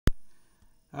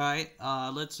Alright,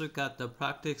 let's look at the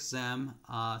practice exam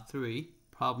 3,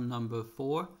 problem number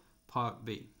 4, part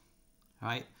B.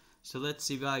 Alright, so let's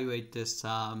evaluate this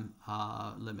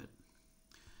limit.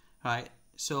 Alright,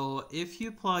 so if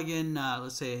you plug in,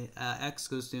 let's say x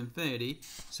goes to infinity,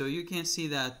 so you can see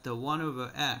that the 1 over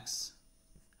x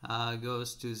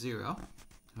goes to 0,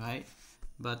 right?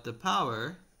 But the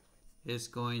power is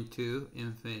going to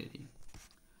infinity.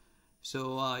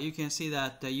 So you can see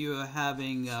that you are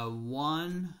having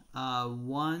 1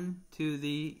 to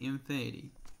the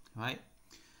infinity, right?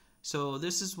 So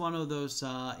this is one of those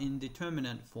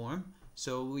indeterminate form.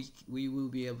 So we will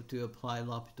be able to apply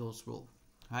L'Hopital's rule,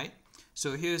 right?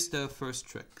 So here's the first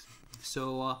trick.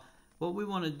 So what we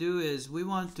want to do is we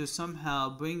want to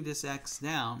somehow bring this x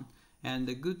down, and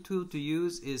the good tool to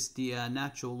use is the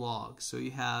natural log. So you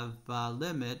have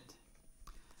limit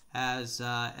as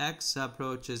x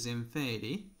approaches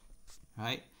infinity,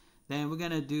 right? Then we're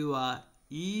going to do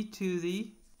e to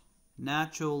the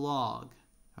natural log,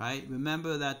 right?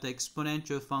 Remember that the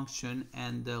exponential function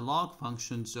and the log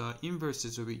functions are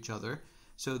inverses of each other,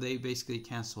 so they basically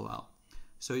cancel out.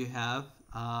 So you have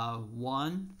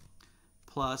 1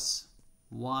 plus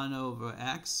 1 over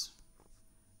x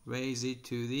raised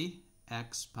to the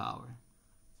x power,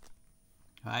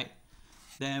 right?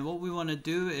 Then what we want to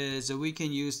do is we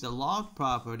can use the log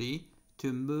property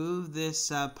to move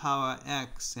this power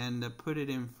x and put it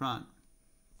in front,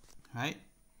 right?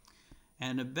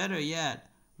 And better yet,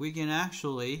 we can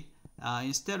actually,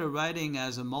 instead of writing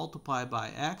as a multiply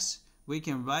by x, we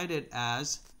can write it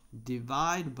as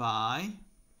divide by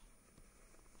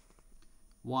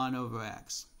 1 over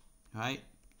x, right?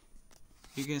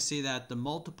 You can see that the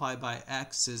multiply by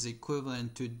x is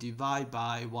equivalent to divide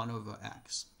by 1 over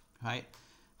x, right?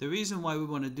 The reason why we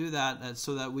want to do that is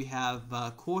so that we have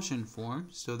quotient form,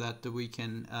 so that we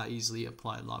can easily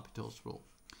apply L'Hopital's rule.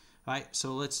 Right,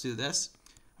 so let's do this.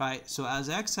 Right, so as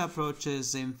x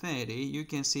approaches infinity, you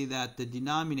can see that the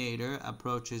denominator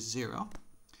approaches 0.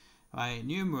 Right,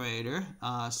 numerator,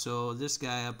 so this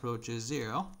guy approaches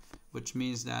 0, which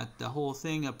means that the whole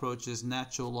thing approaches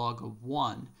natural log of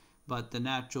 1. But the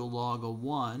natural log of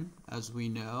 1, as we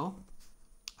know,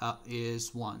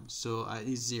 is 1. So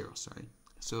is 0, sorry.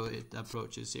 So it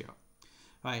approaches 0.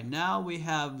 Right, now we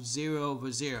have 0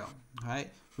 over 0. Right,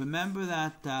 remember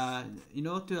that in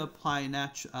order to apply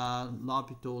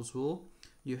L'Hopital's rule,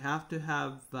 you have to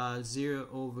have 0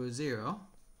 over 0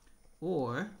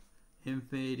 or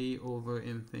infinity over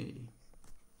infinity.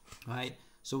 Right,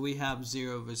 so we have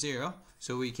 0 over 0,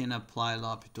 so we can apply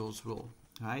L'Hopital's rule.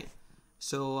 Right,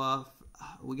 so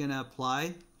we're going to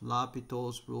apply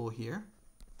L'Hopital's rule here.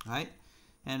 Right.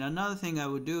 And another thing I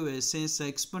would do is, since the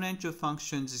exponential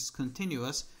function is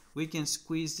continuous, we can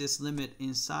squeeze this limit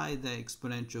inside the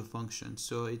exponential function.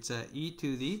 So it's e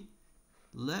to the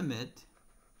limit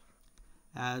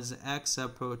as x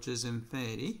approaches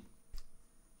infinity.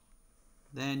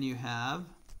 Then you have,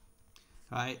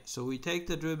 right, so we take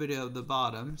the derivative of the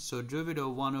bottom. So derivative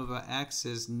of 1 over x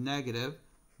is negative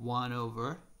 1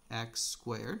 over x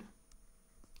squared,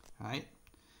 right?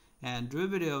 And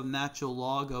derivative of natural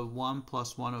log of 1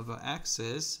 plus 1 over x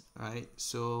is, right,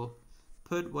 so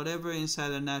put whatever inside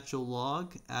the natural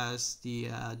log as the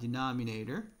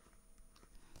denominator,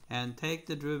 and take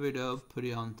the derivative, put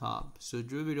it on top. So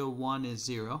derivative of 1 is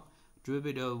 0,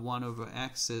 derivative of 1 over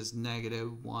x is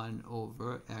negative 1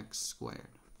 over x squared,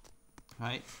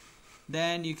 right?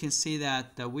 Then you can see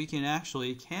that we can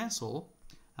actually cancel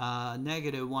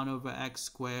negative 1 over x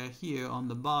squared here on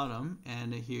the bottom,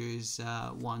 and here is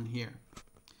 1 here.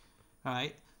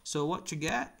 Alright, so what you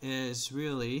get is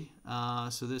really,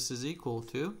 so this is equal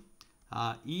to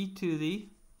e to the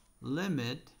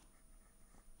limit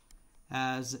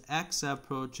as x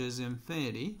approaches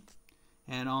infinity,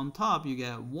 and on top you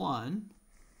get 1,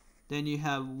 then you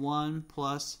have 1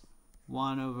 plus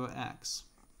 1 over x.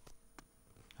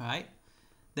 Alright,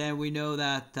 then we know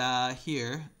that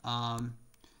here,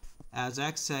 as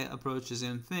x approaches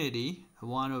infinity,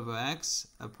 1 over x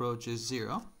approaches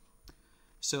 0.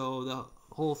 So the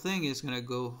whole thing is going to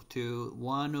go to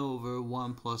 1 over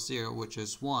 1 plus 0, which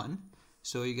is 1.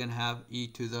 So you're going to have e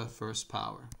to the first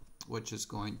power, which is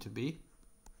going to be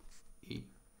e.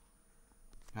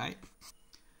 Right?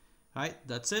 Alright,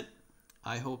 that's it.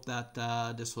 I hope that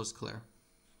this was clear.